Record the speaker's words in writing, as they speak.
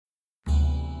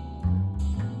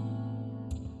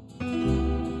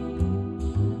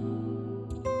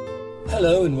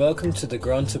Hello and welcome to the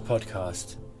Granta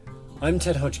podcast. I'm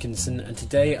Ted Hodgkinson and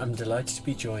today I'm delighted to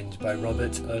be joined by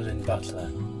Robert Olin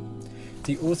Butler,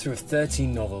 the author of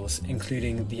 13 novels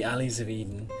including The Alleys of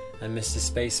Eden and Mr.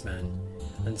 Spaceman,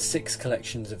 and 6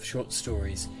 collections of short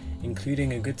stories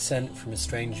including A Good Scent from a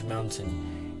Strange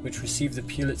Mountain, which received the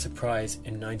Pulitzer Prize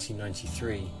in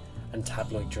 1993, and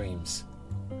Tabloid Dreams.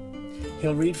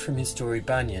 He'll read from his story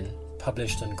Banyan,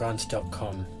 published on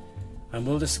Granta.com, and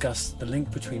we'll discuss the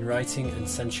link between writing and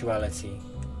sensuality,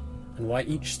 and why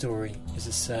each story is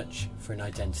a search for an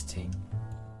identity.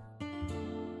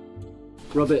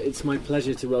 Robert, it's my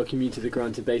pleasure to welcome you to the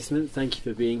Granta Basement. Thank you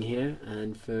for being here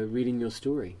and for reading your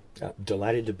story.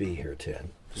 Delighted to be here, Ted.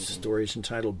 The story is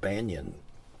entitled Banyan.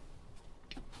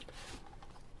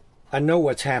 I know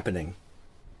what's happening.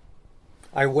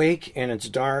 I wake and it's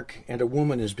dark and a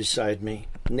woman is beside me,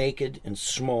 naked and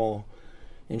small,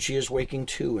 and she is waking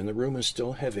too, and the room is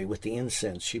still heavy with the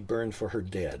incense she burned for her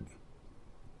dead.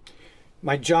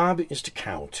 My job is to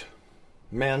count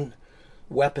men,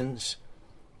 weapons,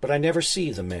 but I never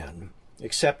see the men,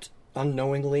 except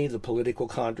unknowingly the political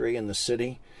cadre in the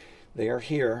city. They are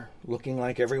here, looking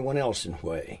like everyone else in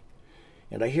Hue,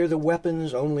 and I hear the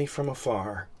weapons only from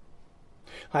afar.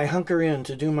 I hunker in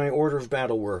to do my order of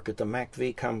battle work at the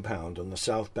MacV compound on the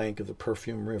south bank of the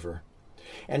Perfume River,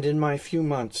 and in my few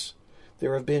months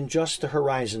there have been just the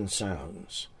horizon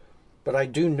sounds, but I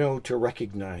do know to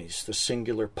recognize the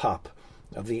singular pop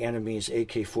of the enemy's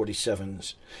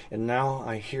AK-47s, and now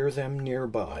I hear them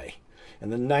nearby,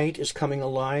 and the night is coming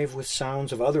alive with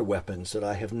sounds of other weapons that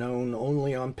I have known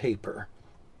only on paper.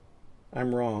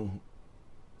 I'm wrong.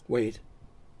 Wait,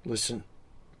 listen.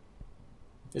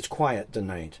 It's quiet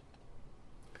tonight.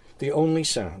 The only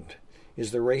sound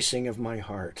is the racing of my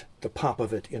heart, the pop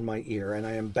of it in my ear, and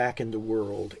I am back in the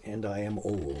world, and I am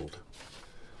old.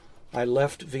 I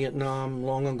left Vietnam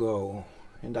long ago,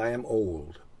 and I am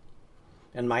old.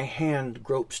 And my hand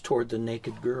gropes toward the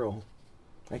naked girl.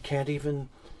 I can't even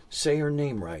say her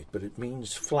name right, but it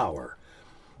means flower,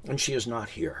 and she is not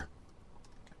here.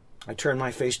 I turn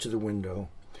my face to the window.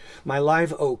 My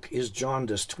live oak is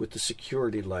jaundiced with the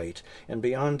security light, and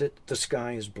beyond it the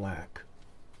sky is black.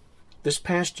 This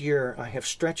past year I have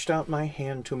stretched out my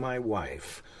hand to my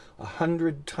wife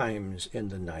 100 times in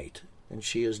the night, and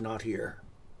she is not here.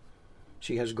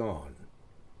 She has gone.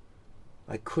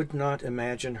 I could not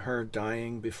imagine her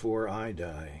dying before I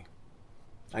die.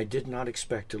 I did not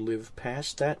expect to live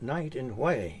past that night in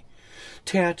Hue.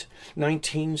 Tet,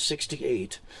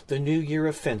 1968, the New Year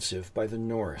offensive by the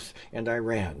North, and I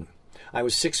ran. I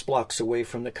was 6 blocks away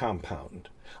from the compound.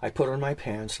 I put on my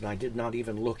pants, and I did not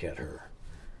even look at her.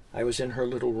 I was in her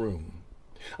little room.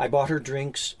 I bought her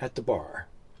drinks at the bar.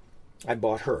 I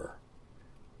bought her,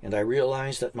 and I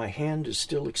realized that my hand is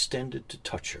still extended to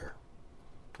touch her.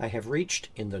 I have reached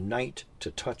in the night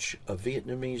to touch a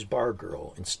Vietnamese bar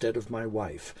girl instead of my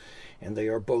wife, and they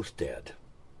are both dead.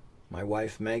 My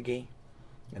wife Maggie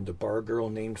and the bar girl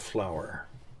named Flower.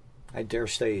 I dare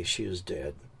say she is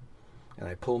dead, and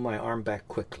I pull my arm back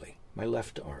quickly, my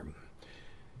left arm,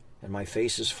 and my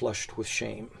face is flushed with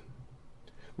shame.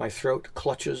 My throat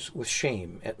clutches with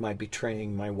shame at my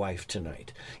betraying my wife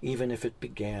tonight, even if it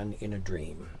began in a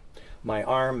dream. My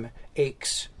arm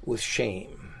aches with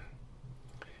shame,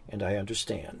 and I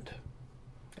understand.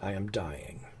 I am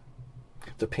dying.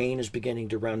 The pain is beginning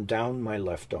to run down my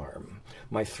left arm.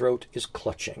 My throat is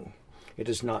clutching. It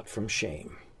is not from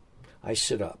shame. I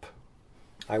sit up.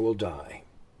 I will die.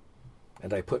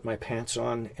 And I put my pants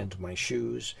on and my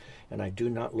shoes, and I do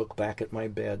not look back at my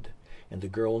bed, and the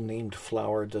girl named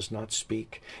Flower does not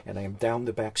speak, and I am down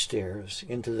the back stairs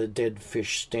into the dead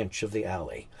fish stench of the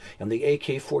alley, and the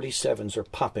AK-47s are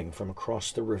popping from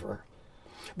across the river.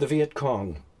 The Viet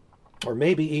Cong, or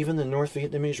maybe even the North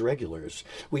Vietnamese regulars,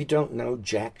 we don't know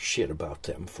jack shit about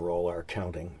them for all our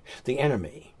counting. The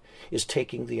enemy is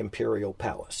taking the Imperial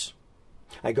Palace.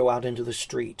 I go out into the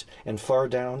street, and far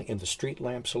down in the street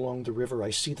lamps along the river I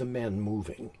see the men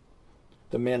moving.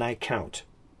 The men I count.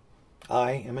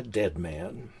 I am a dead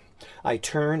man. I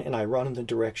turn and I run in the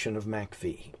direction of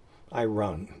MacV. I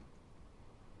run.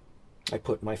 I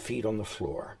put my feet on the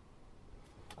floor.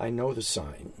 I know the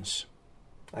signs.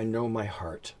 I know my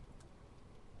heart.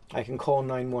 I can call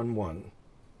 911.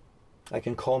 I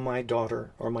can call my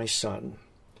daughter or my son,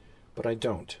 but I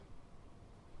don't.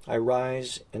 I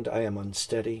rise and I am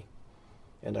unsteady,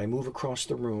 and I move across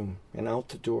the room and out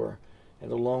the door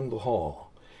and along the hall,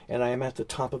 and I am at the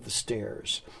top of the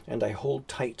stairs, and I hold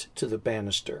tight to the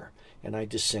banister, and I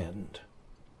descend.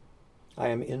 I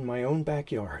am in my own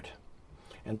backyard,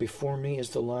 and before me is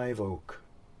the live oak,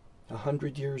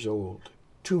 100 years old,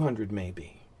 200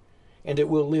 maybe, and it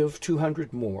will live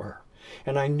 200 more,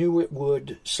 and I knew it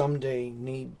would someday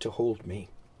need to hold me.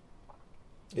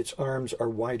 Its arms are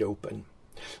wide open,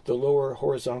 the lower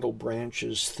horizontal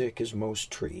branches thick as most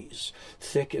trees,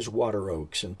 thick as water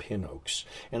oaks and pin oaks,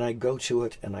 and I go to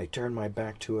it, and I turn my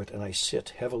back to it, and I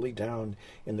sit heavily down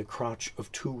in the crotch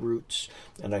of 2 roots,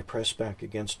 and I press back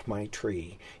against my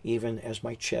tree, even as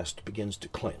my chest begins to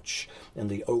clench, and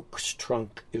the oak's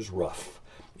trunk is rough.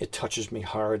 It touches me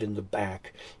hard in the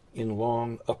back, in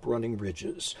long uprunning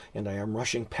ridges, and I am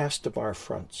rushing past the bar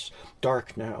fronts,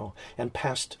 dark now, and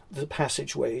past the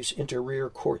passageways into rear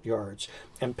courtyards,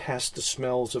 and past the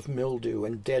smells of mildew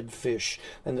and dead fish,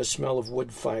 and the smell of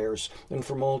wood fires, and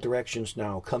from all directions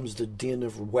now comes the din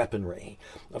of weaponry,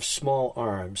 of small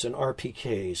arms and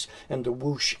RPKs, and the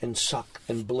whoosh and suck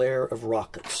and blare of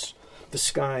rockets, the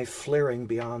sky flaring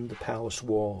beyond the palace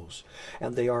walls,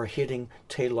 and they are hitting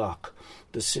Taylok,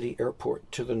 the city airport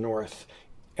to the north.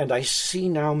 And I see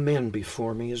now men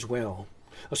before me as well,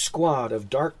 a squad of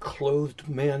dark-clothed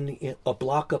men a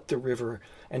block up the river,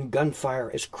 and gunfire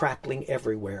is crackling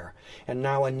everywhere, and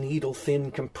now a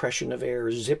needle-thin compression of air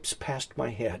zips past my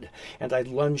head, and I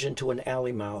lunge into an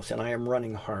alley mouth, and I am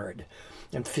running hard,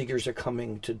 and figures are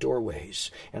coming to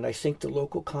doorways, and I think the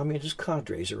local communist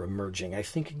cadres are emerging. I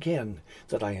think again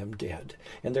that I am dead,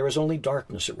 and there is only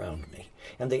darkness around me,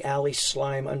 and the alley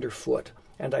slime underfoot,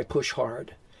 and I push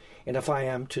hard. And if I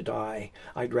am to die,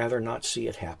 I'd rather not see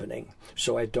it happening,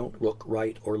 so I don't look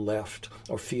right or left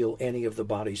or feel any of the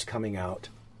bodies coming out.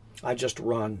 I just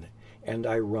run, and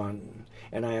I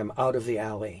am out of the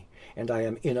alley, and I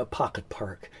am in a pocket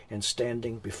park and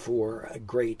standing before a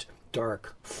great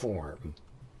dark form.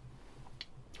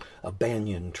 A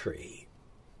banyan tree.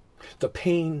 The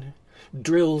pain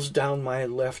drills down my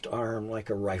left arm like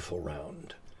a rifle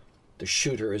round. The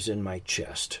shooter is in my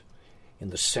chest, in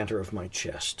the center of my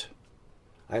chest.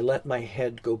 I let my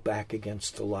head go back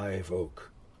against the live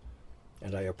oak,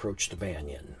 and I approach the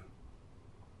banyan.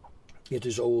 It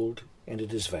is old, and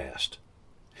it is vast.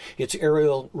 Its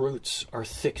aerial roots are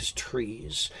thick as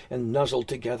trees and nuzzled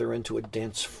together into a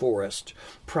dense forest,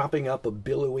 propping up a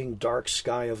billowing dark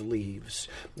sky of leaves,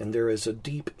 and there is a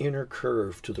deep inner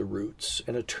curve to the roots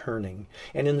and a turning,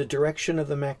 and in the direction of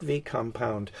the MacV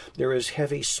compound there is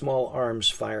heavy small arms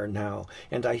fire now,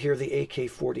 and I hear the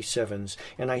AK-47s,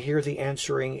 and I hear the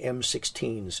answering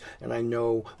M16s, and I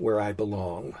know where I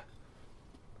belong.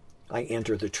 I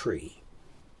enter the tree.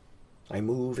 I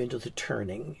move into the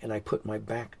turning, and I put my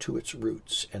back to its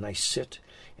roots, and I sit,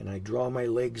 and I draw my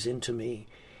legs into me,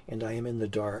 and I am in the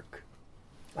dark.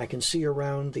 I can see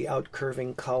around the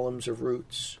outcurving columns of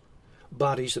roots.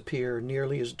 Bodies appear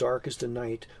nearly as dark as the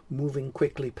night, moving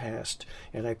quickly past,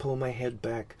 and I pull my head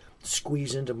back,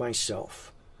 squeeze into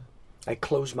myself. I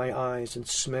close my eyes and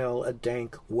smell a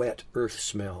dank, wet earth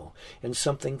smell, and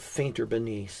something fainter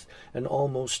beneath, an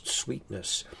almost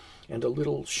sweetness, and a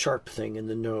little sharp thing in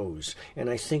the nose, and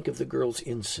I think of the girl's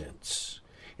incense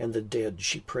and the dead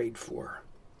she prayed for.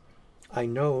 I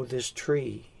know this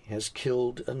tree has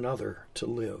killed another to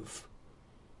live.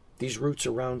 These roots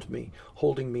around me,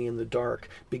 holding me in the dark,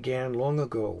 began long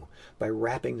ago by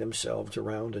wrapping themselves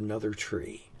around another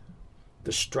tree,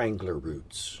 the strangler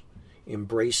roots,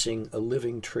 embracing a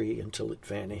living tree until it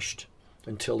vanished,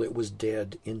 until it was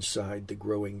dead inside the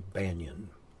growing banyan.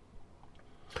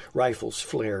 Rifles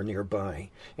flare nearby,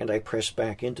 and I press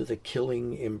back into the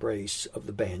killing embrace of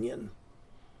the banyan.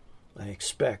 I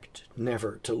expect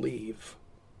never to leave.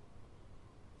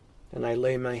 And I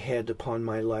lay my head upon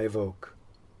my live oak.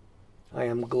 I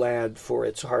am glad for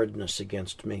its hardness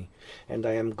against me, and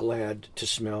I am glad to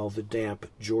smell the damp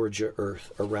Georgia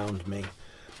earth around me,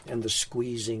 and the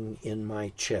squeezing in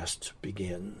my chest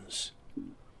begins.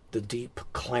 The deep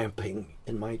clamping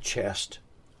in my chest.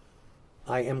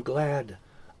 I am glad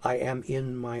I am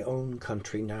in my own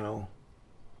country now.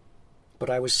 But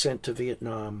I was sent to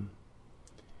Vietnam,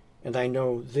 and I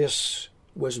know this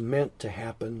was meant to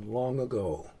happen long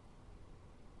ago.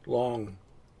 Long,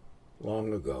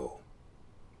 long ago.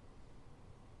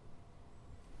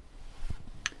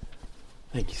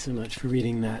 Thank you so much for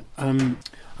reading that. I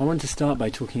want to start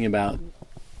by talking about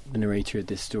the narrator of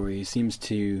this story. He seems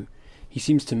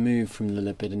to move from the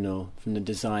libidinal, from the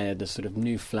desire, the sort of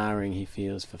new flowering he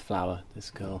feels for Flower,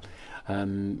 this girl,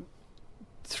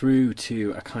 through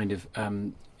to a kind of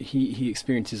he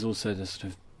experiences also the sort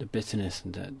of the bitterness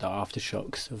and the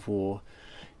aftershocks of war.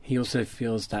 He also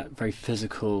feels that very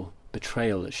physical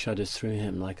betrayal that shudders through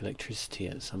him like electricity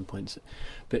at some points.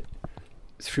 But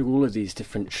through all of these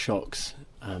different shocks,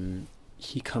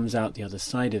 he comes out the other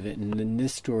side of it. And in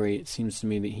this story, it seems to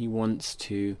me that he wants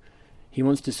to he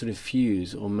wants to sort of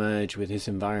fuse or merge with his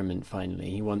environment finally.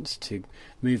 He wants to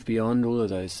move beyond all of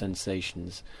those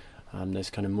sensations, those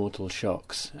kind of mortal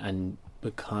shocks, and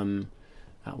become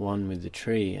at one with the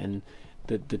tree. And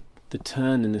the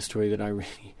turn in the story that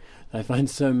I find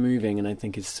so moving and I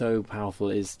think is so powerful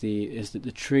is that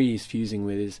the tree he's fusing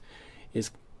with is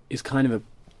kind of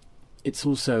it's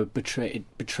also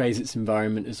it betrays its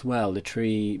environment as well. The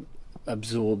tree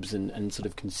absorbs and sort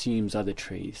of consumes other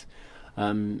trees.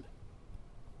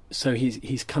 So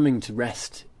he's coming to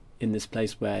rest in this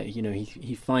place where, you know,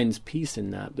 he finds peace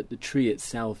in that, but the tree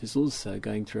itself is also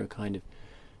going through a kind of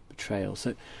betrayal.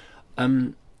 So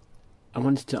I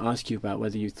wanted to ask you about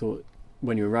whether you thought,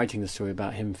 when you were writing the story,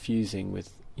 about him fusing with,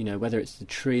 you know, whether it's the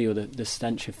tree or the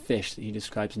stench of fish that he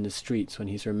describes in the streets when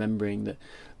he's remembering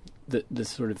the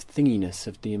sort of thinginess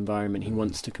of the environment. He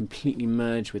wants to completely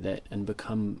merge with it and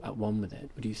become at one with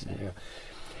it. What do you say?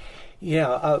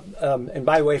 Yeah. And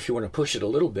by the way, if you want to push it a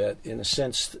little bit, in a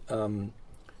sense,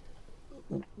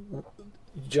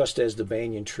 just as the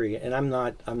banyan tree, and I'm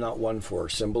not one for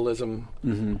symbolism,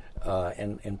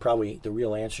 and probably the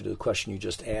real answer to the question you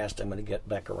just asked, I'm going to get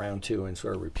back around to and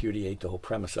sort of repudiate the whole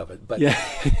premise of it. But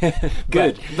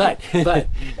good. But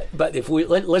if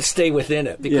let's stay within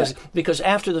it, because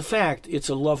after the fact, it's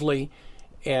a lovely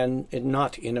and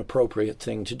not inappropriate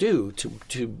thing to do,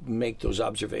 to make those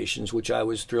observations, which I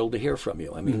was thrilled to hear from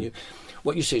you. I mean,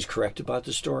 what you say is correct about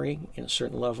the story in a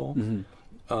certain level.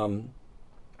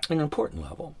 An important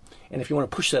level. And if you want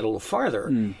to push that a little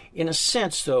farther, in a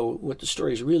sense, though, what the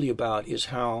story is really about is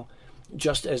how,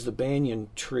 just as the banyan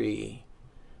tree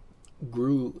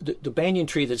grew, the banyan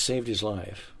tree that saved his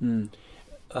life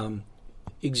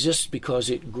exists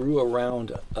because it grew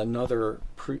around another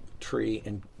tree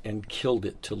and killed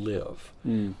it to live.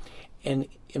 And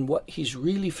what he's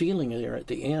really feeling there at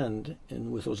the end,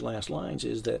 and with those last lines,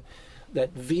 is that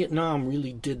Vietnam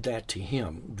really did that to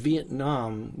him.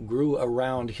 Vietnam grew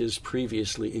around his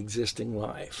previously existing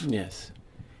life. Yes.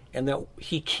 And that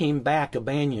he came back a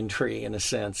banyan tree, in a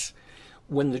sense,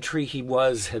 when the tree he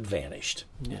was had vanished.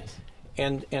 Yes.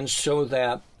 And so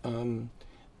that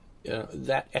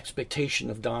that expectation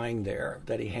of dying there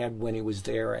that he had when he was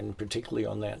there, and particularly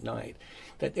on that night,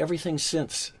 that everything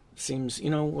since seems,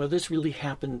 well, this really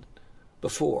happened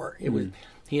before. It was.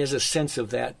 He has a sense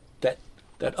of that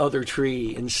other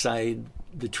tree inside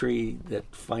the tree that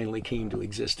finally came to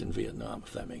exist in Vietnam,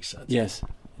 if that makes sense. Yes,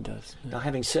 it does. Yeah. Now,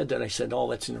 having said that, I said,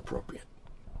 that's inappropriate.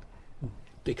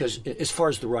 Because as far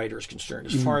as the writer is concerned,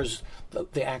 as far as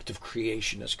the act of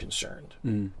creation is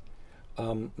concerned,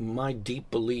 my deep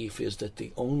belief is that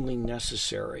the only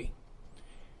necessary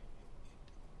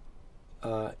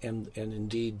and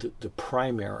indeed the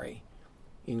primary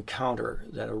encounter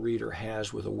that a reader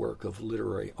has with a work of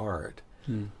literary art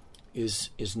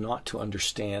is not to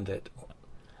understand it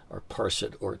or parse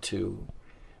it or to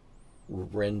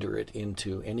render it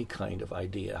into any kind of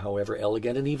idea, however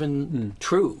elegant and even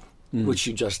true, which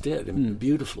you just did and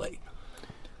beautifully.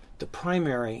 The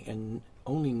primary and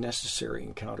only necessary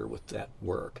encounter with that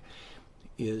work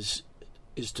is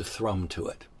to thrum to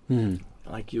it,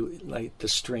 like the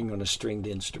string on a stringed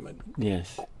instrument,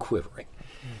 quivering.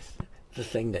 Yes. The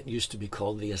thing that used to be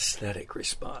called the aesthetic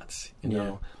response,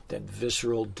 that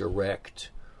visceral, direct,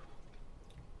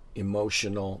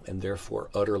 emotional, and therefore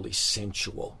utterly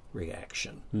sensual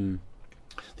reaction.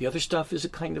 The other stuff is a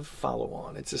kind of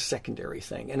follow-on. It's a secondary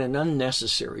thing, and an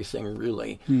unnecessary thing,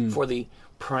 really, for the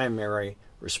primary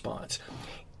response.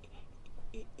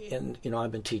 And,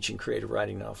 I've been teaching creative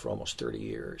writing now for almost 30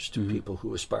 years to people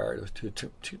who aspire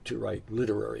to write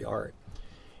literary art.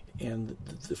 And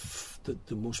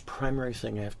the most primary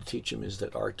thing I have to teach them is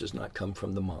that art does not come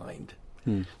from the mind.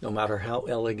 No matter how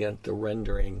elegant the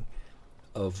rendering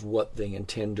of what they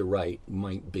intend to write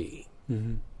might be.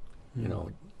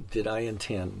 Did I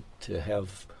intend to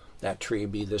have that tree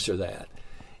be this or that?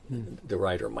 The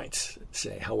writer might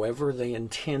say. However they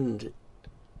intend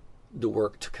the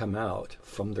work to come out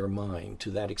from their mind,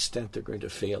 to that extent they're going to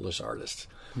fail as artists.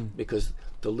 Because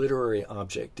the literary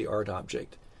object, the art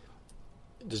object,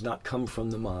 does not come from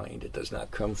the mind. It does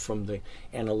not come from the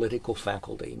analytical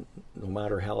faculty, no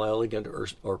matter how elegant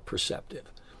or perceptive.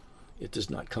 It does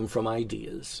not come from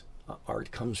ideas.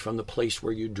 Art comes from the place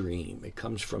where you dream. It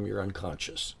comes from your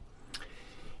unconscious.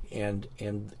 And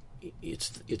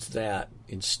it's that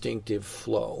instinctive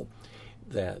flow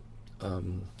that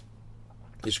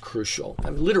is crucial.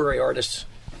 I mean, literary artists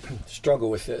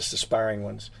struggle with this, aspiring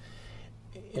ones,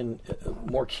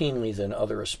 more keenly than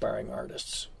other aspiring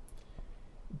artists.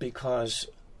 Because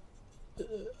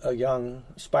a young,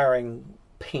 aspiring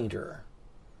painter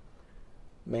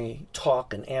may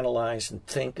talk and analyze and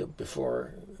think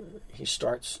before he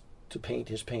starts to paint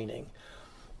his painting.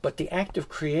 But the act of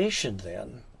creation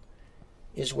then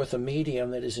is with a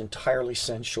medium that is entirely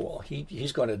sensual.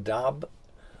 He's going to daub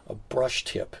a brush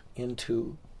tip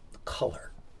into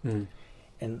color and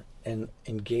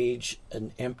engage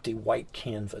an empty white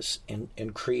canvas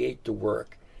and create the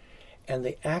work. And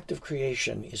the act of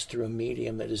creation is through a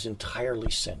medium that is entirely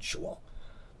sensual.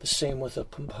 The same with a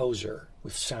composer,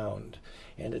 with sound,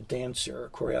 and a dancer, a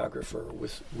choreographer,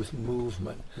 with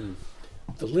movement.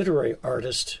 The literary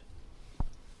artist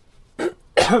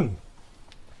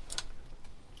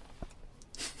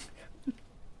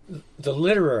the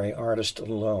literary artist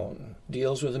alone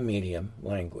deals with a medium,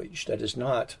 language, that is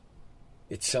not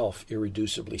itself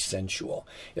irreducibly sensual.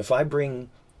 If I bring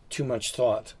too much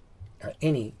thought, or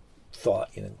any thought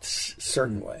in a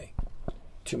certain way,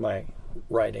 to my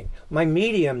writing, my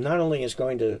medium not only is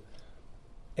going to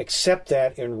accept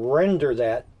that and render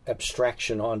that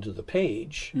abstraction onto the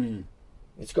page,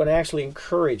 it's going to actually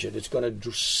encourage it. It's going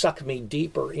to suck me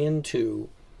deeper into,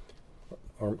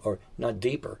 or not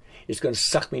deeper, it's going to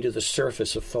suck me to the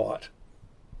surface of thought.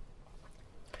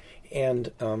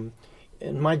 And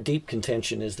my deep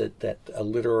contention is that a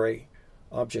literary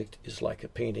object is like a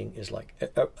painting, is like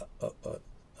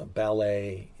a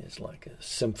ballet, is like a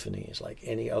symphony, is like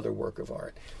any other work of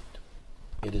art.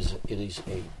 It is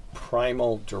a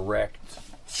primal, direct,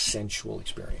 sensual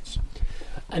experience.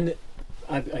 And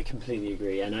I completely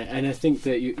agree, and I think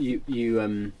that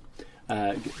you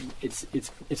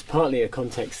it's partly a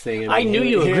context thing. I knew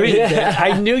you agreed.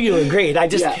 I knew you agreed.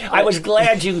 I was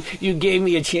glad you gave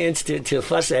me a chance to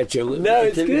fuss at you. No,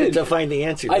 it's good to find the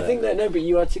answer. I think that but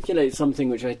you articulate something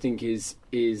which I think is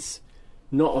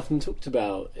not often talked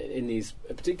about in these,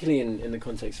 particularly in the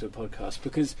context of a podcast,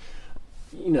 because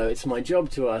it's my job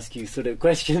to ask you sort of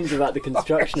questions about the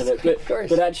construction of it.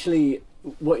 But actually,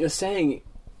 what you're saying,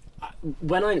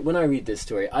 when I read this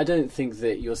story, I don't think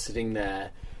that you're sitting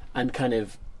there and kind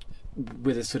of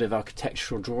with a sort of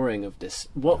architectural drawing of this.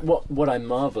 What I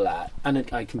marvel at, and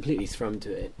I completely thrum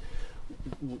to it,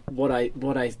 what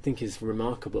I think is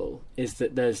remarkable is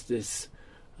that there's this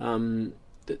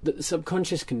that the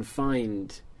subconscious can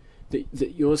find,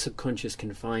 that your subconscious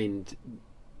can find.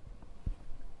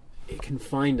 It can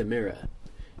find a mirror.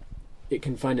 It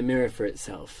can find a mirror for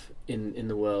itself in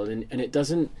the world, and it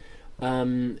doesn't.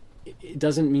 It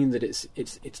doesn't mean that it's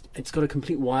got a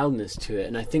complete wildness to it.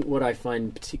 And I think what I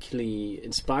find particularly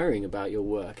inspiring about your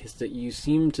work is that you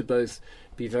seem to both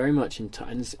be very much in touch,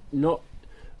 and not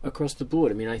across the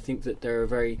board. I mean, I think that there are a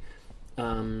very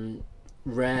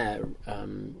rare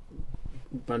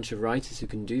bunch of writers who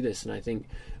can do this, and I think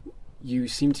you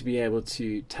seem to be able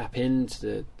to tap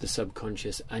into the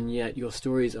subconscious, and yet your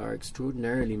stories are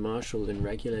extraordinarily marshaled and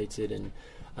regulated and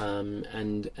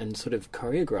sort of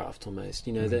choreographed almost.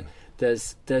 That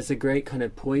there's a great kind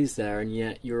of poise there, and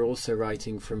yet you're also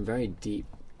writing from very deep,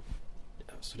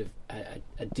 sort of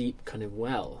a deep kind of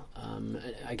well.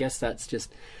 I guess that's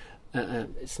just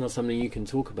it's not something you can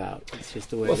talk about. It's just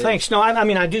the way. Well, thanks. No, I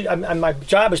mean I do. My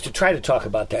job is to try to talk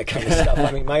about that kind of stuff.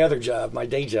 I mean, my other job, my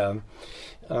day job.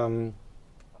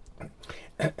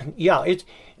 Yeah, it's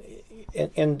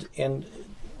and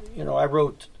I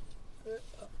wrote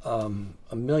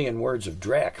a million words of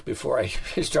Drek before I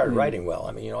started writing well.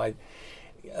 I mean,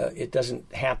 it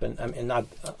doesn't happen. I mean, not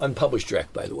unpublished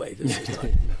Drek, by the way.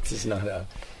 This is not a.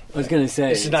 I was going to say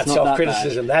this is not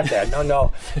self-criticism that bad.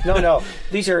 No.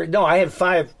 These are I had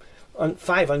five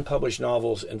unpublished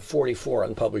novels and 44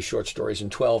 unpublished short stories and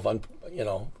 12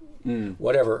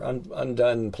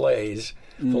 undone plays,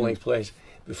 full-length plays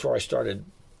before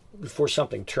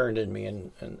something turned in me,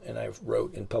 and I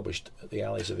wrote and published The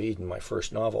Alleys of Eden, my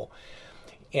first novel.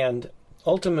 And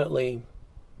ultimately,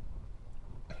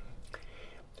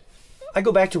 I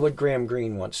go back to what Graham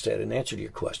Greene once said in answer to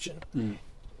your question,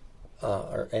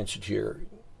 or answer to your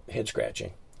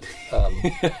head-scratching,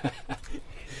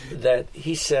 that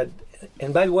he said,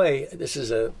 and by the way, this is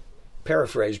a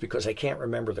paraphrase because I can't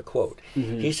remember the quote.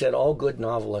 He said, all good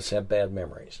novelists have bad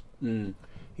memories.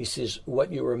 He says,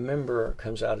 what you remember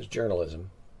comes out as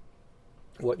journalism.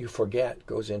 What you forget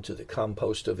goes into the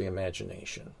compost of the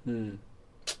imagination. And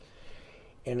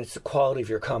it's the quality of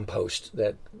your compost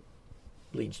that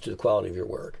leads to the quality of your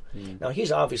work. Now,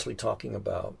 he's obviously talking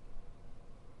about,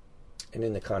 and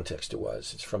in the context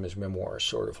it's from his memoir,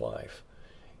 Sword of Life.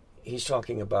 He's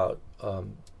talking about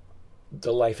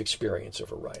the life experience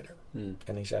of a writer.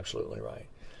 And he's absolutely right.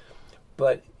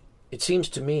 But it seems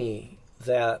to me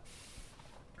that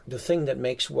the thing that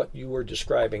makes what you were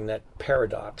describing, that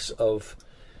paradox of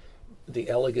the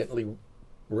elegantly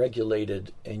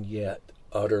regulated and yet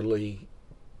utterly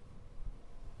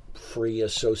free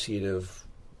associative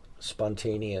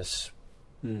spontaneous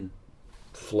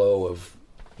flow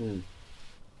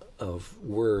of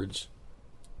words.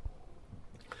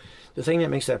 The thing that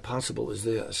makes that possible is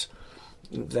this: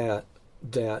 that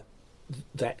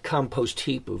compost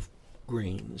heap of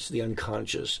grains, the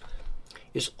unconscious,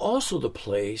 is also the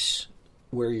place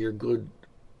where your good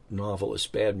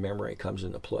novelist bad memory comes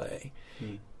into play.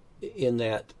 In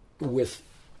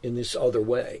this other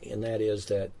way, and that is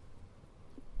that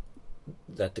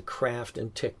the craft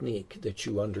and technique that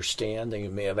you understand, that you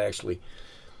may have actually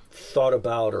thought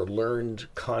about or learned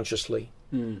consciously,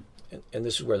 and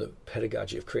this is where the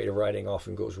pedagogy of creative writing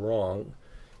often goes wrong,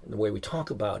 in the way we talk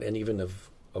about, and even of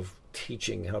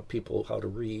teaching how to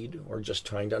read or just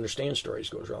trying to understand stories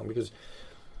goes wrong, because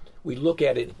we look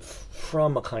at it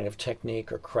from a kind of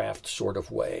technique or craft sort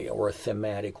of way, or a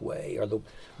thematic way, or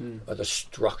the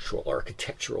structural,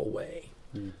 architectural way.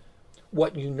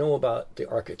 What you know about the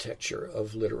architecture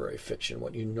of literary fiction,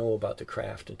 what you know about the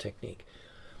craft and technique,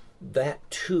 that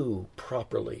too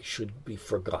properly should be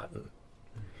forgotten.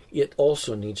 It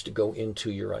also needs to go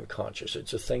into your unconscious.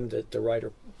 It's a thing that the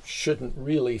writer shouldn't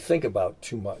really think about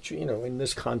too much, in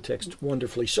this context,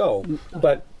 wonderfully so.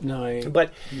 But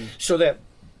so that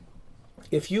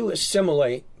if you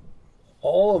assimilate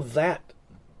all of that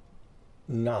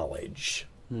knowledge,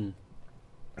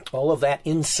 all of that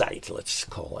insight, let's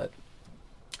call it,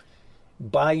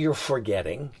 by your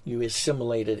forgetting, you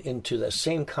assimilate it into the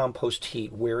same compost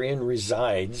heap wherein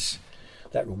resides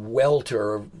that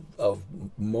welter of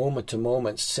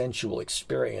moment-to-moment sensual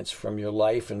experience from your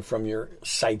life and from your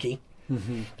psyche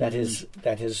that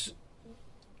has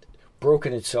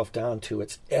broken itself down to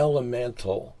its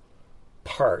elemental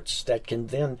parts that can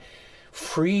then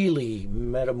freely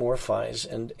metamorphose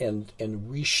and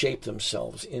reshape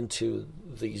themselves into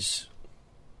these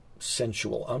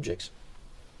sensual objects.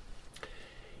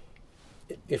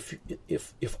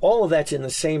 If all of that's in the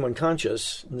same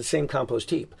unconscious, in the same compost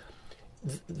heap,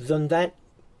 then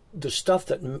the stuff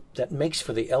that makes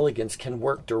for the elegance can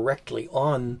work directly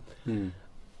on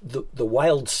the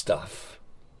wild stuff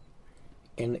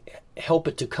and help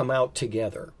it to come out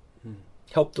together.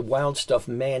 Help the wild stuff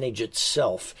manage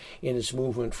itself in its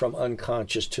movement from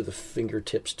unconscious to the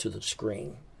fingertips to the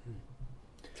screen.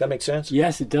 Does that make sense?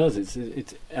 Yes, it does.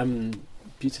 It's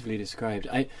beautifully described.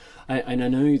 And I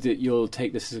know that you'll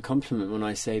take this as a compliment when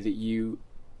I say that you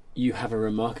have a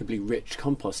remarkably rich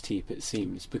compost heap, it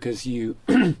seems, because you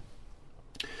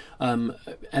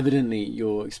evidently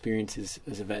your experiences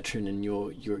as a veteran and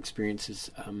your experiences,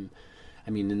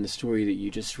 in the story that you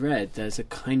just read, there's a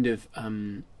kind of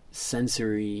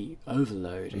sensory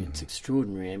overload. It's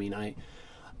extraordinary.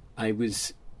 I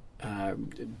was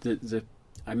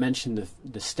I mentioned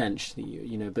the stench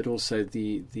that but also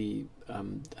the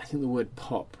I think the word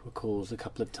pop recalls a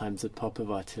couple of times the pop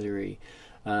of artillery.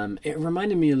 It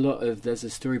reminded me a lot of, there's a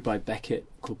story by Beckett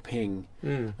called Ping.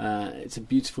 It's a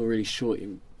beautiful, really short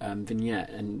vignette,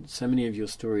 and so many of your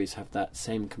stories have that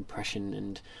same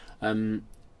compression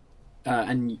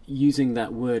and using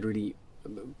that word really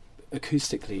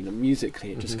acoustically and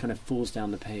musically, it just kind of falls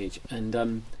down the page.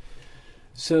 And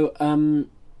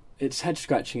it's head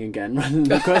scratching again rather than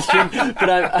the question,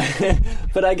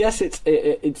 but I guess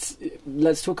it's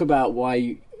let's talk about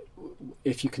why,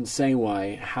 if you can say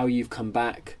why, how you've come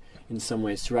back in some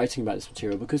ways to writing about this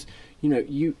material, because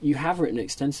you have written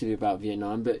extensively about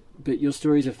Vietnam, but your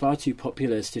stories are far too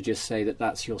populous to just say that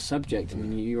that's your subject.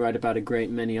 You write about a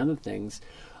great many other things,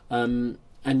 and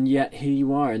yet here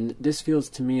you are, and this feels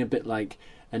to me a bit like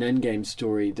an endgame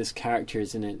story. This character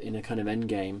is in a kind of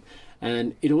endgame.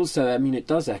 And it also, it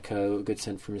does echo A Good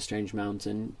Scent from a Strange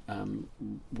Mountain,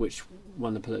 which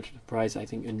won the Pulitzer Prize, I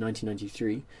think, in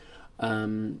 1993,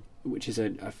 which is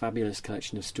a fabulous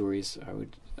collection of stories I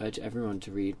would urge everyone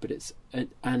to read. But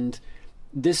and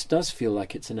this does feel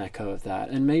like it's an echo of that.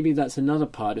 And maybe that's another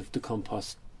part of the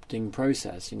composting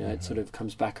process. It sort of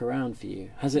comes back around for you.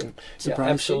 Has it surprised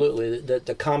you? Absolutely.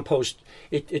 The compost,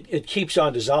 it keeps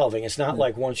on dissolving. It's not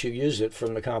like once you use it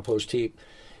from the compost heap,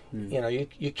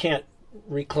 you can't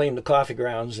reclaim the coffee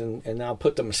grounds and now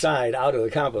put them aside out of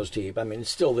the compost heap. It's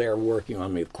still there working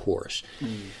on me, of course.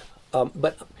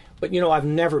 But I've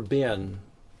never been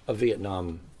a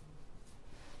Vietnam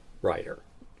writer,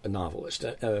 a novelist.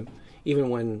 Even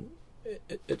when,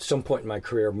 at some point in my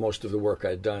career, most of the work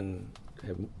I'd done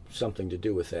had something to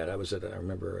do with that. I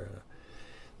remember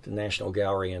the National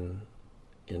Gallery in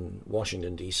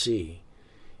Washington, D.C.,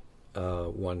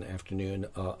 one afternoon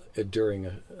during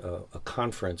a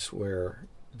conference where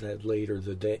that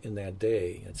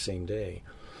same day,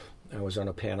 I was on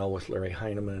a panel with Larry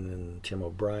Heineman and Tim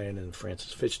O'Brien and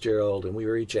Francis Fitzgerald, and we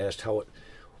were each asked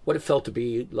what it felt to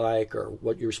be like, or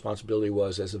what your responsibility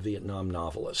was as a Vietnam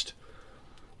novelist.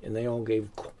 And they all gave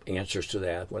answers to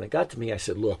that. When it got to me, I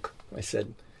said, look, I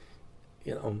said,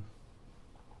 you know,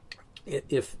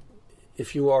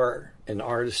 if you are an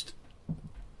artist,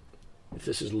 if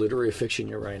this is literary fiction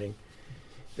you're writing,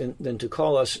 then to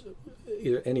call us,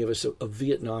 either any of us, a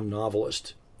Vietnam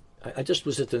novelist. I just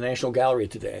was at the National Gallery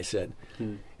today, I said,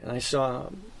 and I saw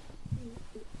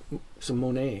some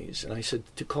Monets, and I said,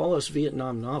 to call us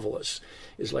Vietnam novelists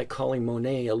is like calling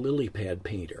Monet a lily pad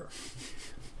painter.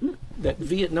 That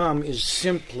Vietnam is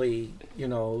simply, you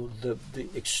know, the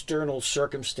external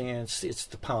circumstance, it's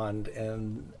the pond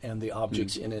and the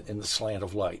objects in it and the slant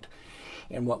of light.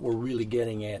 And what we're really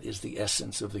getting at is the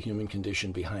essence of the human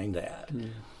condition behind that.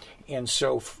 And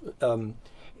so, and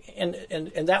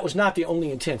that was not the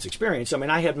only intense experience. I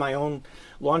mean, I had my own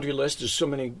laundry list, as so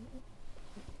many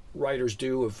writers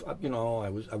do. Of, you know,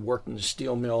 I worked in the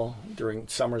steel mill during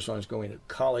summers when I was going to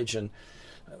college, and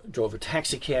drove a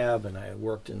taxi cab, and I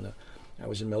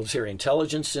was in military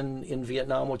intelligence in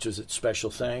Vietnam, which was a special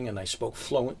thing, and I spoke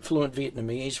fluent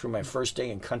Vietnamese for my first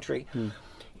day in country.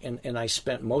 And I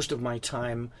spent most of my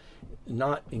time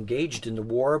not engaged in the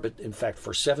war, but in fact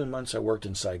for 7 months I worked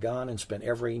in Saigon and spent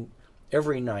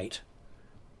every night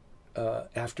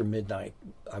after midnight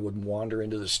I would wander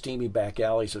into the steamy back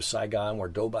alleys of Saigon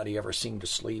where nobody ever seemed to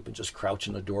sleep, and just crouch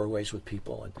in the doorways with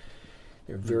people, and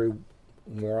they're very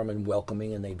warm and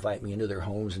welcoming, and they invite me into their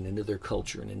homes and into their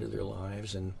culture and into their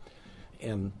lives, and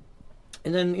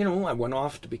then, you know, I went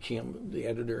off to become the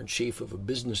editor-in-chief of a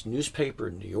business newspaper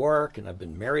in New York, and I've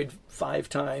been married 5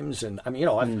 times, and I mean, you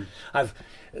know,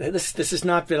 this has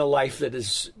not been a life that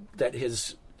has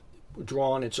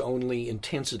drawn its only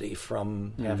intensity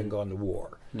from having gone to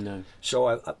war. No.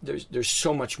 So there's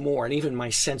so much more, and even my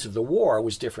sense of the war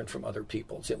was different from other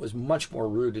people's. It was much more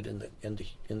rooted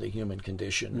in the human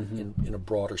condition in a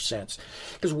broader sense,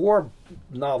 because war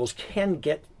novels can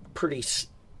get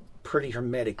pretty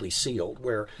hermetically sealed,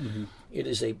 where it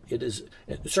is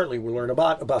certainly we learn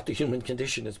about the human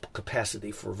condition, its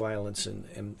capacity for violence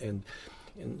and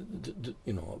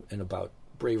you know, and about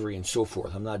bravery and so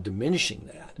forth. I'm not diminishing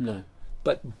that. No.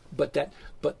 But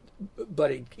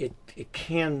it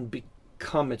can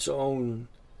become its own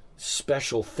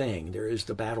special thing. There is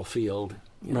the battlefield,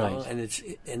 you know, right,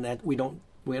 and that we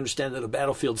understand that a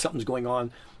battlefield, something's going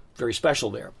on very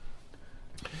special there.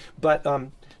 But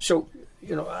so,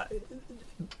 you know,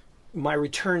 my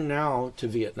return now to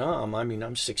Vietnam, I mean,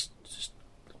 I'm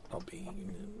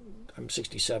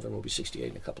 67, we'll be 68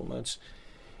 in a couple of months.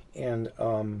 And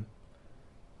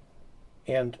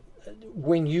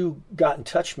when you got in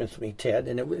touch with me, Ted,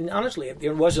 and honestly,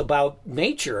 it was about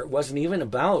nature. It wasn't even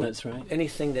about That's right.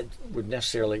 anything that would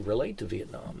necessarily relate to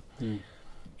Vietnam.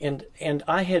 And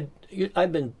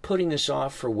I've been putting this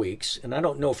off for weeks, and I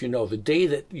don't know if you know, the day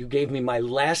that you gave me my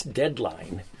last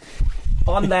deadline,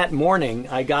 on that morning,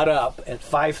 I got up at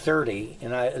 5:30,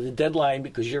 and the deadline,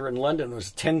 because you're in London,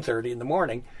 was 10:30 in the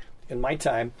morning in my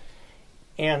time.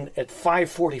 And at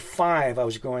 5:45, I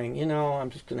was going, you know,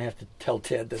 I'm just going to have to tell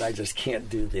Ted that I just can't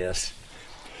do this.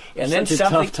 And Such then a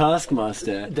tough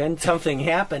taskmaster. Then something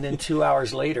happened, and 2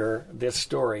 hours later, this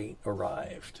story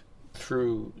arrived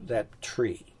through that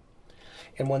tree.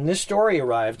 And when this story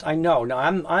arrived, I know. Now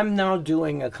I'm now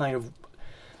doing a kind of.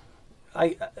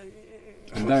 I'm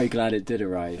very glad it did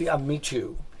arrive. Yeah, me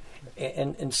too.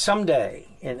 And someday,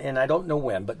 and I don't know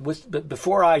when, but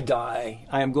before I die,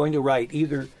 I am going to write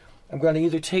either. I'm going to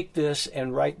either take this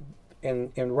and write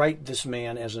this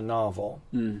man as a novel,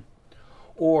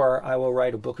 or I will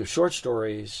write a book of short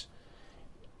stories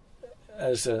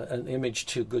as an image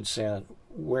to Good Scent,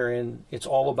 wherein it's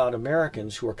all about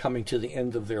Americans who are coming to the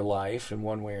end of their life in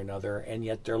one way or another, and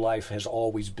yet their life has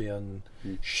always been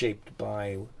shaped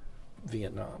by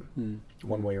Vietnam,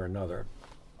 one way or another.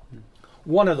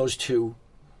 One of those two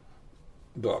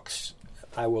books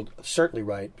I will certainly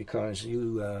write, because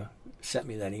you sent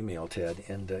me that email, Ted,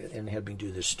 and had me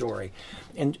do this story,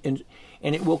 and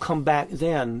it will come back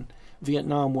then.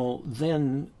 Vietnam will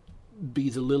then be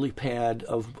the lily pad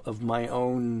of my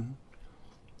own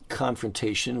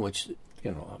confrontation, which,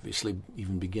 you know, obviously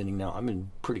even beginning now, I'm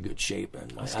in pretty good shape.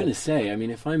 And I was going to say, I mean,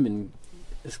 if I'm in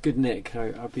as good nick,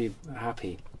 I'll be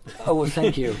happy. Oh, well,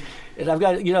 thank you. And I've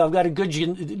got a good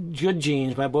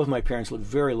genes. Both my parents lived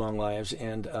very long lives,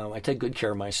 and I take good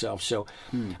care of myself. So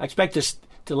I expect this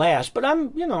to last. But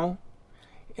I'm, you know,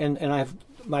 and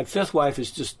my fifth wife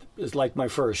is like my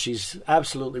first. She's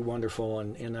absolutely wonderful,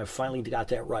 and I've finally got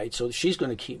that right. So she's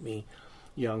going to keep me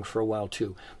young for a while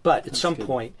too. But at some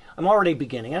point, I'm already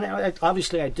beginning, and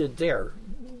obviously I did there.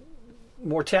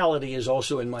 mortality is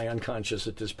also in my unconscious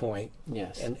at this point,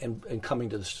 Yes. and coming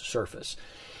to the surface.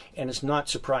 And it's not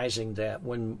surprising that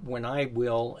when I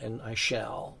will and I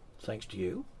shall, thanks to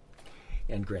you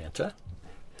and Granta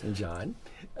and John,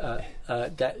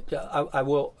 that I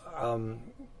will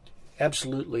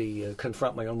absolutely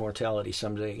confront my own mortality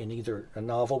someday in either a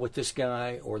novel with this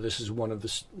guy, or this is one of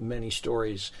the many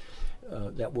stories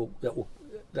that will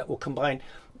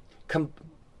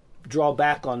draw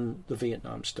back on the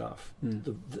Vietnam stuff,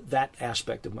 that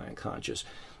aspect of my unconscious,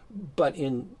 but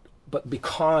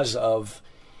because of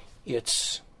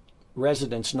its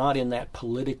residence not in that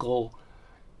political,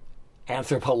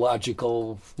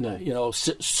 anthropological,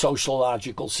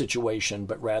 sociological situation,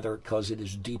 but rather because it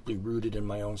is deeply rooted in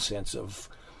my own sense of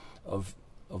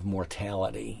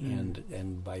mortality,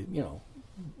 and by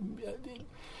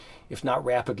if not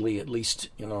rapidly, at least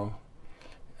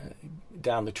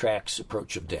down the tracks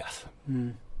approach of death.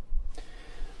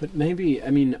 But maybe,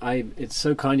 it's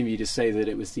so kind of you to say that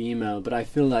it was the email, but I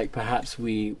feel like perhaps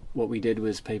what we did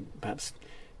was perhaps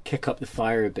kick up the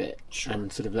fire a bit. Sure.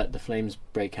 And sort of let the flames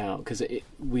break out, because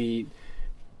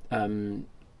I'm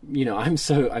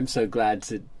so glad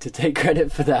to take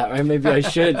credit for that, or maybe I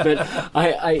should, but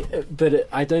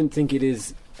I don't think it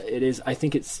is. I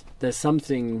think it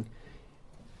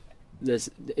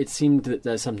seemed that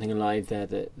there's something alive there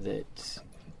that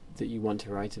you want to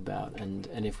write about, and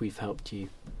if we've helped you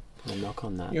knock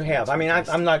on that. You have.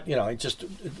 I'm not, just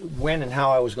when and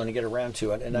how I was going to get around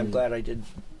to it, and I'm glad I did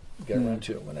get around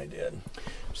to it when I did.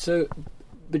 So,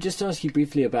 but just to ask you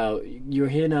briefly about, you're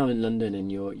here now in London,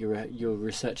 and you're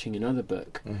researching another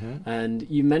book, and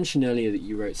you mentioned earlier that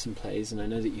you wrote some plays, and I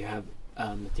know that you have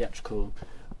a theatrical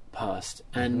past,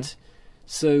 and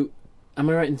so. Am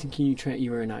I right in thinking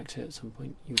you were an actor at some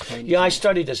point? You trained. Yeah, I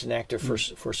studied as an actor for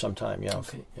some time. Yeah,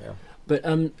 okay. Yeah. But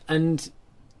and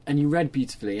you read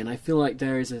beautifully, and I feel like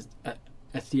there is a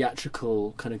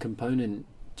theatrical kind of component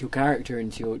to your character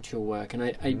and to your work. And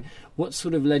I what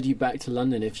sort of led you back to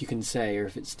London, if you can say, or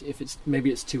if it's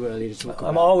maybe it's too early to talk about?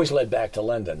 I'm always led back to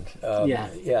London. Yeah.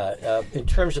 In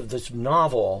terms of this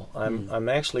novel, I'm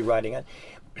actually writing it.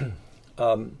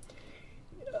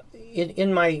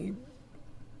 In my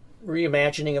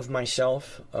reimagining of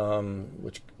myself,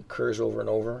 which occurs over and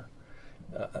over,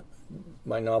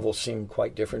 my novels seem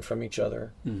quite different from each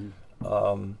other.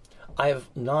 I have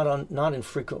not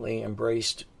infrequently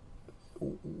embraced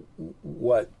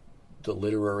what the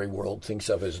literary world thinks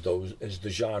of as the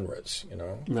genres.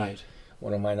 Right.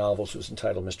 One of my novels was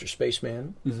entitled Mr.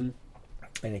 Spaceman, and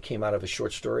it came out of a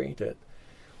short story that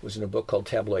was in a book called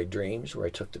Tabloid Dreams, where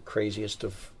I took the craziest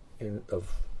of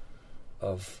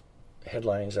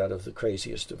headlines out of the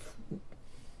craziest of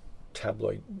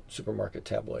supermarket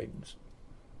tabloid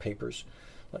papers,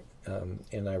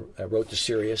 and I wrote the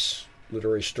serious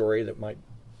literary story that might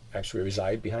actually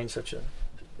reside behind such a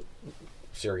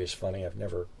serious funny. I've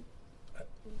never,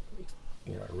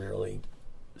 I rarely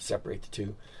separate the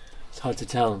two. It's hard to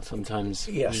tell sometimes.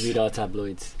 Yes. When you read our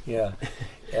tabloids. Yeah,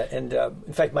 and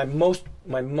in fact, my most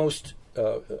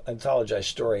anthologized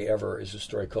story ever is a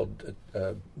story called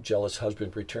Jealous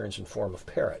Husband Returns in Form of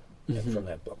Parrot, from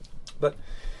that book. But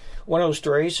one of those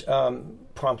stories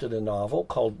prompted a novel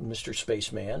called Mr.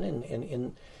 Spaceman,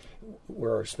 and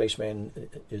where Spaceman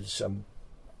is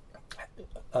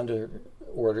under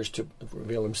orders to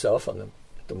reveal himself on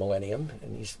the Millennium,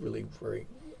 and he's really very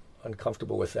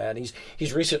uncomfortable with that.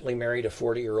 He's recently married a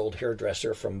 40-year-old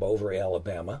hairdresser from Bovary,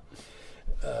 Alabama,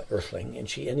 Earthling, and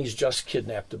he's just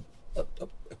kidnapped a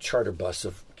charter bus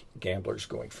of gamblers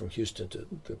going from Houston to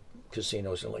the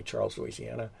casinos in Lake Charles,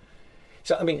 Louisiana.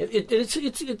 So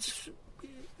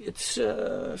it's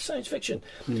science fiction.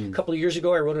 A couple of years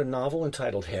ago, I wrote a novel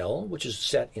entitled Hell, which is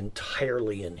set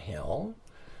entirely in hell.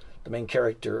 The main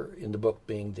character in the book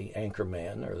being the anchor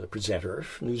man, or the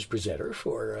news presenter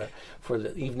for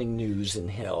the evening news in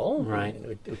hell. Right.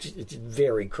 It's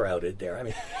very crowded there. I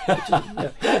mean, it's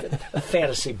a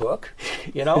fantasy book,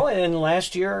 And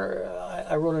last year,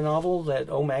 I wrote a novel that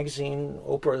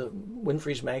Oprah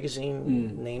Winfrey's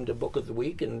magazine, named a book of the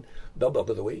week, and the book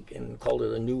of the week, and called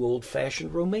it a new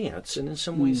old-fashioned romance. And in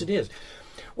some ways, it is.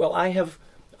 Well, I have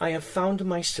found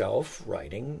myself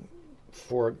writing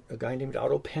for a guy named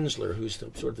Otto Penzler, who's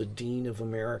the dean of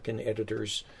American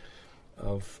editors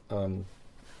of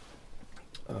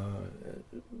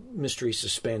mystery,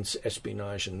 suspense,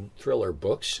 espionage, and thriller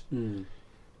books.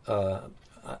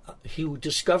 He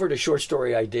discovered a short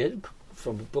story I did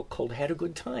from a book called Had a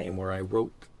Good Time, where I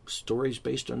wrote stories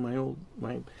based on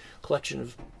my collection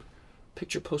of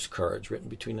picture postcards written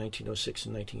between 1906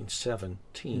 and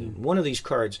 1917. One of these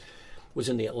cards was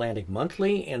in the Atlantic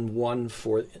Monthly and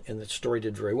the story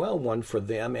did very well, won for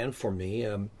them and for me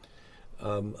a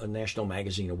National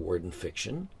Magazine Award in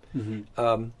fiction.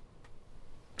 Mm-hmm.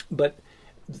 But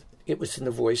it was in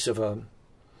the voice of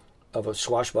a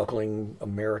swashbuckling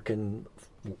American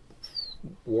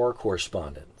war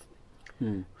correspondent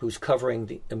who's covering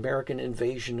the American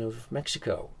invasion of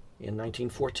Mexico in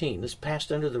 1914. This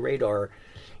passed under the radar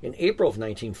in April of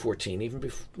 1914,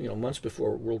 even months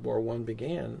before World War I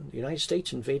began. The United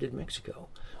States invaded Mexico.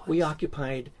 What? We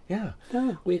occupied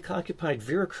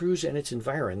Veracruz and its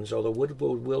environs, although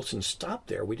Woodrow Wilson stopped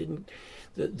there. We didn't.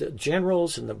 The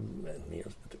generals and the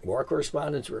war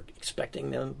correspondents were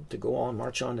expecting them to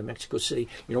march on to Mexico City.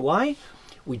 You know why?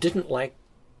 We didn't like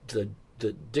the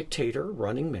dictator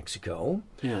running Mexico.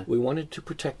 Yeah. We wanted to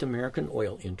protect American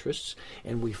oil interests,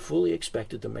 and we fully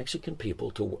expected the Mexican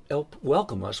people to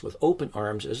welcome us with open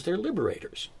arms as their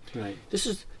liberators. Right. This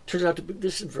is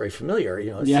very familiar.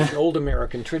 It's an old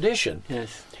American tradition.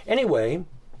 Yes. Anyway,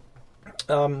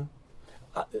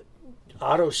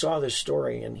 Otto saw this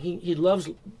story, and he loves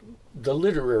the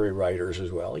literary writers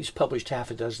as well. He's published half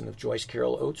a dozen of Joyce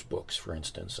Carol Oates books, for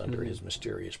instance, under his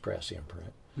mysterious press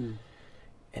imprint.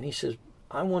 And he says,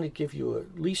 I want to give you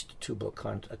at least a two-book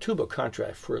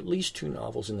contract for at least 2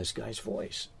 novels in this guy's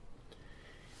voice.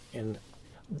 And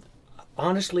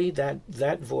honestly,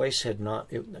 that voice had not,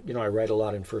 I write a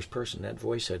lot in first person, that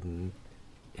voice had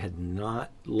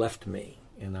not left me.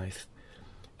 And I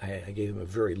gave him a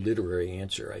very literary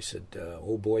answer. I said,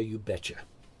 oh boy, you betcha.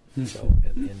 So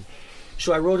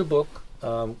I wrote a book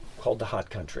called The Hot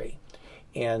Country.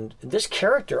 And this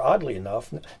character, oddly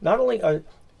enough, not only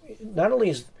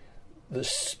is the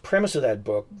premise of that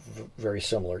book very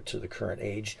similar to the current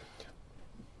age,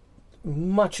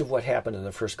 much of what happened in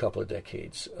the first couple of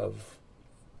decades of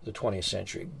the 20th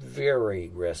century, very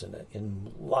resonant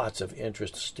in lots of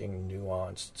interesting,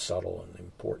 nuanced, subtle, and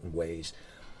important ways,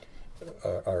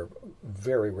 are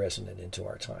very resonant into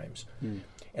our times.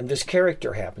 And this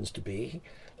character happens to be,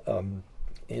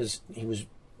 his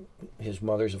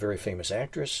mother's a very famous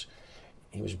actress.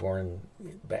 He was born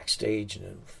backstage in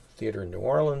a theater in New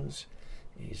Orleans.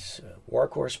 He's a war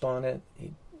correspondent.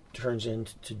 He turns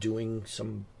into doing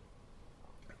some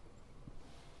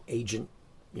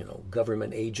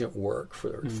government agent work for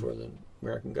the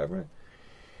American government.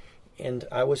 And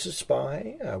I was a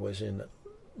spy. I was in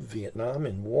Vietnam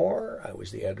in war. I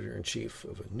was the editor-in-chief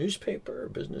of a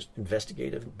newspaper,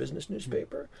 investigative business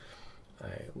newspaper.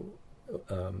 I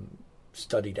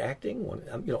studied acting.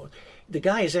 The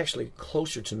guy is actually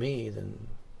closer to me than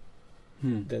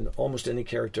almost any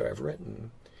character I've written,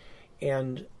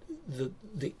 and the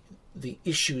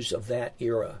issues of that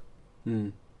era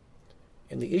and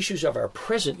the issues of our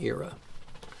present era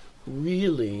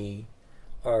really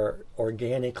are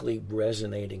organically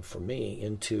resonating for me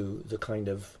into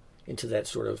that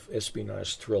sort of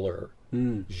espionage thriller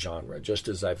genre, just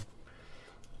as I've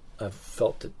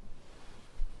felt that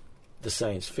the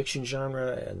science fiction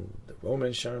genre and the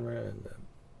romance genre and the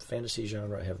fantasy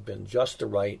genre have been just the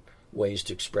right ways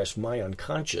to express my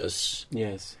unconscious.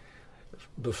 Yes.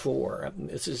 Before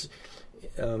this is,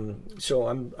 so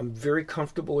I'm very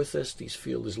comfortable with this. These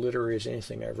feel as literary as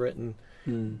anything I've written,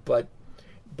 but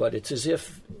it's as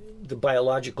if, the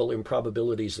biological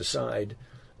improbabilities aside,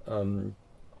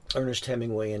 Ernest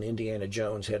Hemingway and Indiana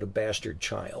Jones had a bastard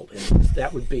child, and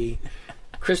that would be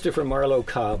Christopher Marlowe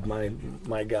Cobb,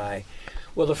 my guy.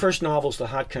 Well, the first novel's The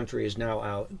Hot Country is now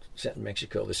out, set in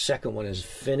Mexico. The second one is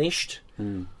finished.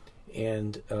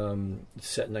 And it's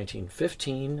set in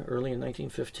 1915, early in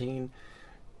 1915.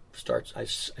 I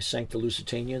sank the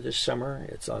Lusitania this summer.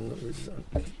 It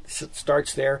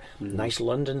starts there. Nice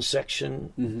London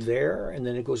section there, and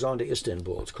then it goes on to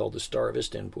Istanbul. It's called The Star of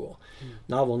Istanbul.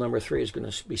 Novel number 3 is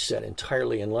going to be set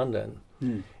entirely in London,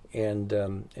 and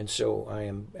so I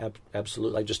am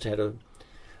absolutely. I just had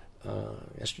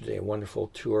yesterday a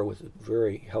wonderful tour with a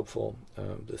very helpful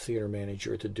the theater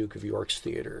manager at the Duke of York's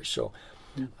Theater. So.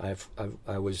 I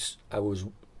was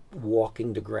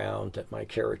walking the ground that my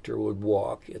character would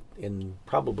walk in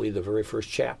probably the very first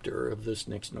chapter of this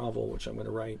next novel, which I'm going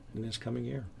to write in this coming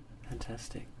year.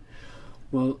 Fantastic.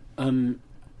 Well,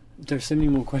 there's so many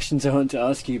more questions I want to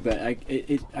ask you, but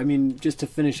I mean, just to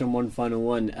finish on one final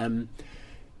one,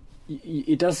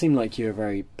 it does seem like you're a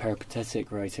very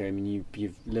peripatetic writer. I mean,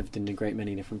 you've lived in a great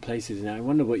many different places, and I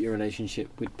wonder what your relationship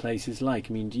with place is like.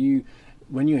 I mean,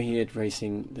 when you're here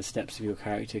tracing the steps of your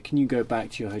character, can you go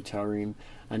back to your hotel room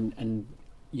and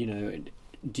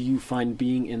do you find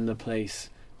being in the place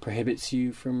prohibits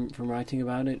you from writing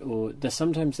about it, or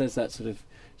sometimes there's that sort of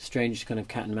strange kind of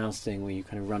cat and mouse thing where you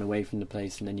kind of run away from the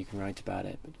place and then you can write about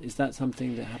it. But is that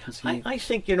something that happens to you? I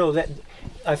think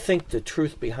I think the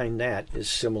truth behind that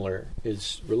is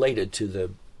related to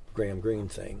the Graham Greene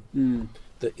thing.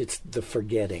 It's the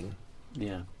forgetting.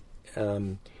 Yeah.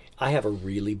 I have a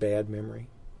really bad memory.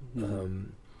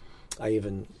 I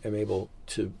even am able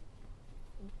to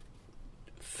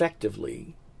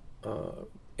effectively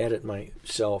edit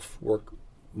myself, work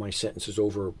my sentences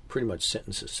over pretty much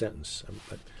sentence to sentence.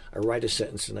 I write a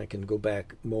sentence and I can go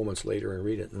back moments later and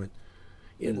read it, and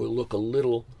it will look a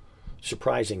little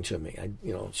surprising to me.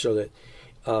 So that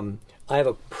I have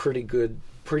a pretty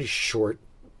short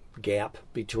gap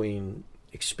between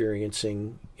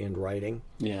experiencing and writing.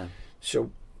 Yeah.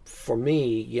 So for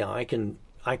me, I can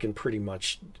pretty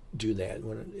much do that.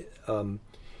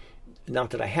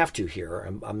 Not that I have to here.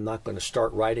 I'm not going to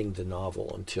start writing the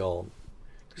novel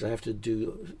because I have to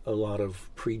do a lot of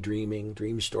pre-dreaming,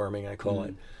 dream-storming, I call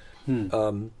it.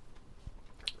 And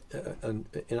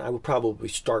I will probably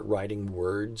start writing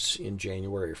words in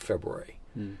January or February.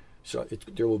 So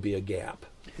there will be a gap.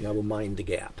 I will mind the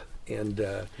gap.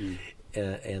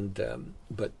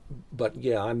 But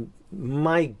I'm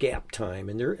my gap time,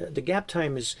 and the gap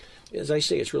time is, as I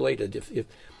say, it's related. If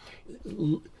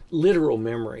literal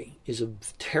memory is a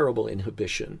terrible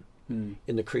inhibition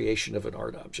in the creation of an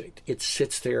art object. It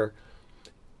sits there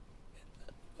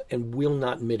and will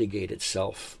not mitigate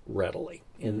itself readily.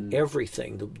 And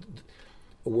everything,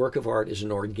 a work of art is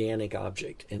an organic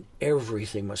object, and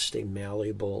everything must stay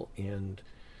malleable and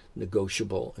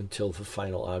negotiable until the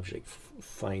final object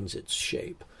finds its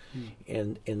shape.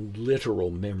 And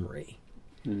literal memory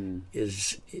it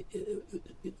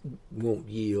won't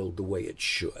yield the way it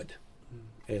should.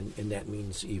 And that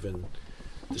means even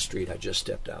the street I just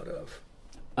stepped out of.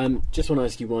 Just want to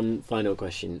ask you one final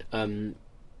question,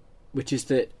 which is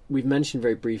that we've mentioned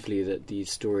very briefly that these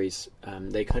stories,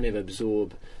 they kind of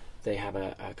absorb, they have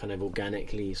a kind of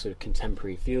organically sort of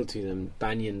contemporary feel to them.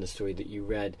 Banyan, the story that you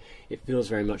read, it feels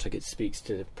very much like it speaks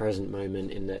to the present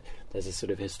moment in that there's a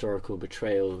sort of historical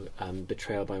betrayal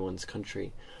by one's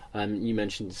country. You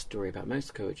mentioned the story about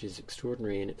Mexico, which is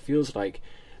extraordinary, and it feels like,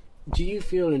 do you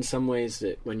feel in some ways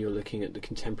that when you're looking at the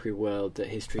contemporary world that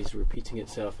history is repeating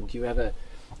itself, and do you ever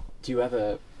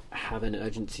have an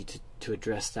urgency to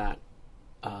address that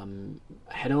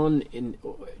head on?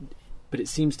 But it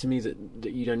seems to me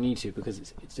that you don't need to, because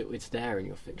it's there in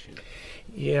your fiction.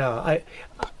 Yeah,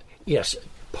 yes.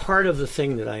 Part of the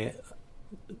thing that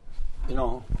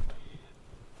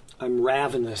I'm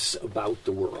ravenous about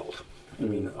the world. I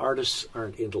mean, artists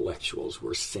aren't intellectuals,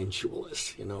 we're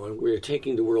sensualists, and we're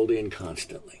taking the world in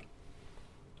constantly.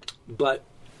 But,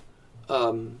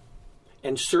 and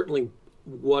certainly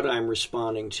what I'm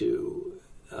responding to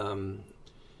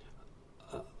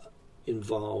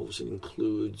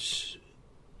includes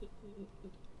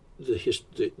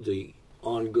the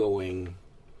ongoing,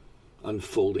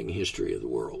 unfolding history of the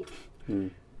world.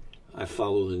 I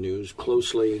follow the news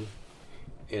closely,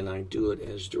 and I do it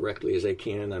as directly as I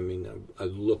can. I mean, I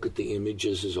look at the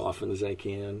images as often as I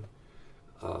can.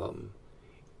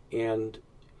 And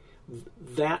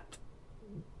that,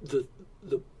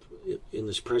 in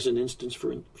this present instance,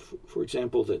 for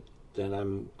example, that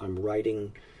I'm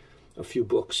writing a few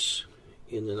books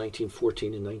in the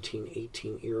 1914 and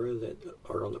 1918 era that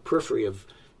are on the periphery of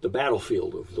the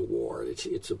battlefield of the war.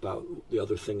 It's about the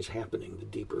other things happening, the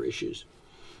deeper issues.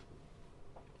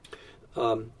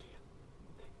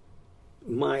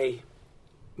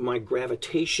 My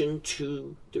gravitation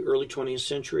to the early 20th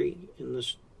century in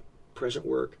this present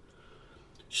work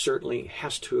certainly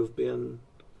has to have been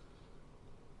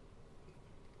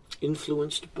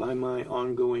influenced by my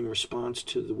ongoing response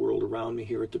to the world around me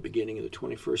here at the beginning of the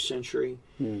 21st century.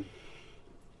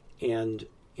 And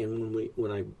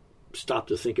when I stop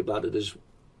to think about it, as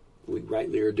we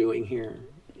rightly are doing here,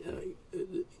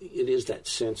 it is that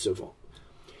sense of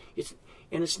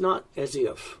it's not as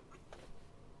if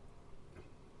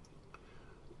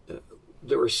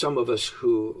there are some of us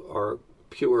who are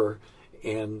pure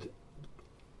and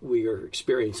we are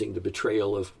experiencing the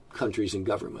betrayal of countries and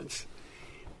governments.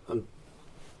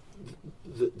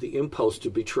 The impulse to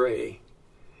betray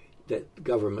that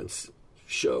governments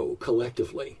show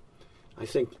collectively, I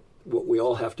think what we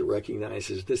all have to recognize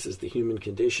is this is the human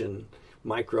condition,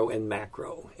 micro and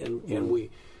macro, and we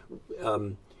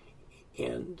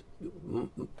and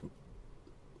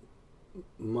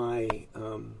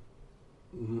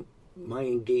my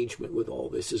engagement with all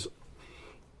this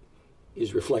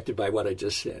is reflected by what I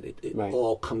just said. It Right.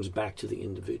 all comes back to the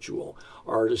individual.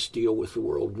 Artists deal with the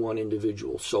world one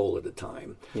individual soul at a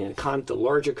time. Yes. The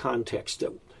larger context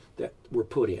that we're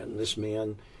put in, this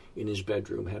man in his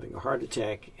bedroom having a heart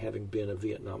attack, having been a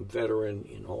Vietnam veteran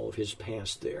in all of his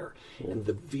past there, and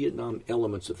the Vietnam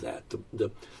elements of that,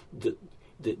 the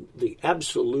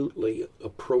absolutely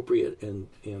appropriate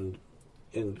and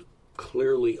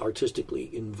clearly artistically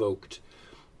invoked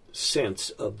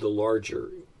sense of the larger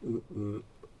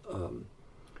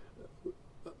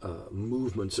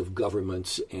movements of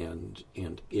governments and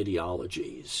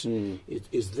ideologies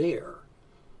is there.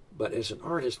 But as an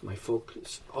artist, my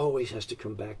focus always has to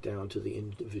come back down to the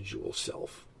individual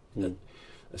self,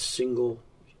 a single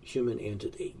human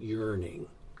entity yearning.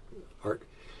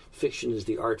 Fiction is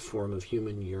the art form of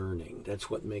human yearning. That's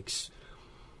what makes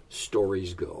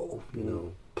stories go.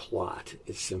 Plot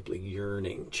is simply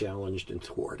yearning, challenged and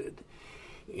thwarted.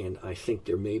 And I think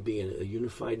there may be a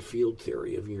unified field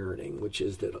theory of yearning, which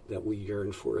is that we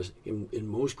yearn for, in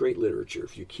most great literature,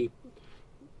 if you keep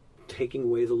taking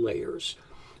away the layers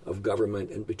of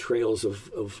government and betrayals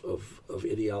of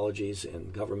ideologies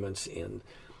and governments and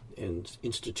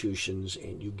institutions,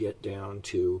 and you get down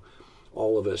to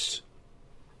all of us.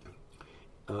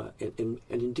 And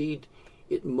indeed,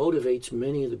 it motivates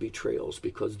many of the betrayals,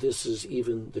 because this is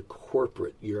even the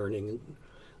corporate yearning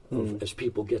of, as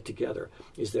people get together,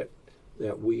 is that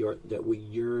we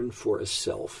yearn for a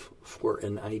self, for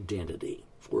an identity,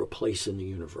 for a place in the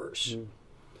universe.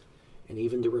 And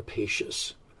even the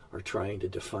rapacious are trying to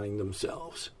define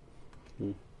themselves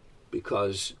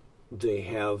because they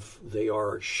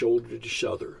are shoulder to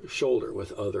shoulder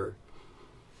with others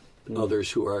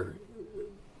who are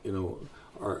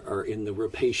in the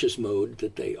rapacious mode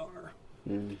that they are.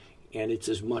 And it's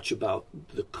as much about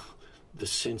the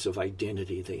sense of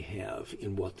identity they have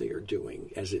in what they are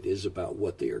doing as it is about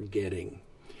what they are getting,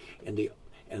 and the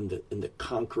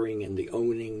conquering and the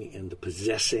owning and the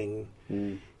possessing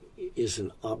is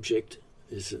an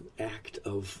act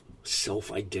of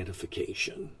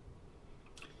self-identification.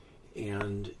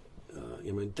 And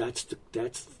that's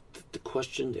the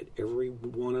question that every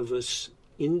one of us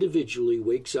individually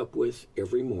wakes up with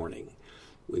every morning.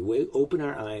 We open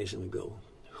our eyes and we go,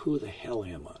 who the hell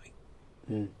am I?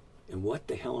 And what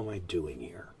the hell am I doing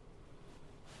here?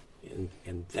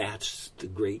 And that's the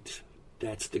great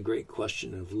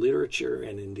question of literature,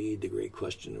 and indeed the great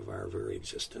question of our very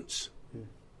existence.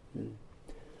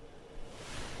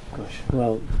 Gosh,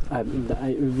 well,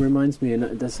 it reminds me,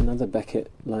 and there's another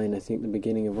Beckett line, I think, the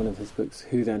beginning of one of his books,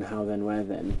 Who Then, How Then, Where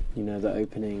Then? The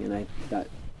opening, and that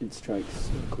it strikes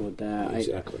a chord there.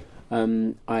 Exactly.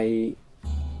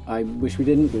 I wish we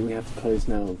didn't, but we have to close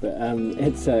now. But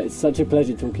it's such a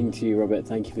pleasure talking to you, Robert.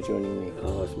 Thank you for joining me.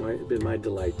 Oh, it's been my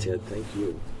delight, Ted. Thank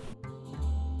you.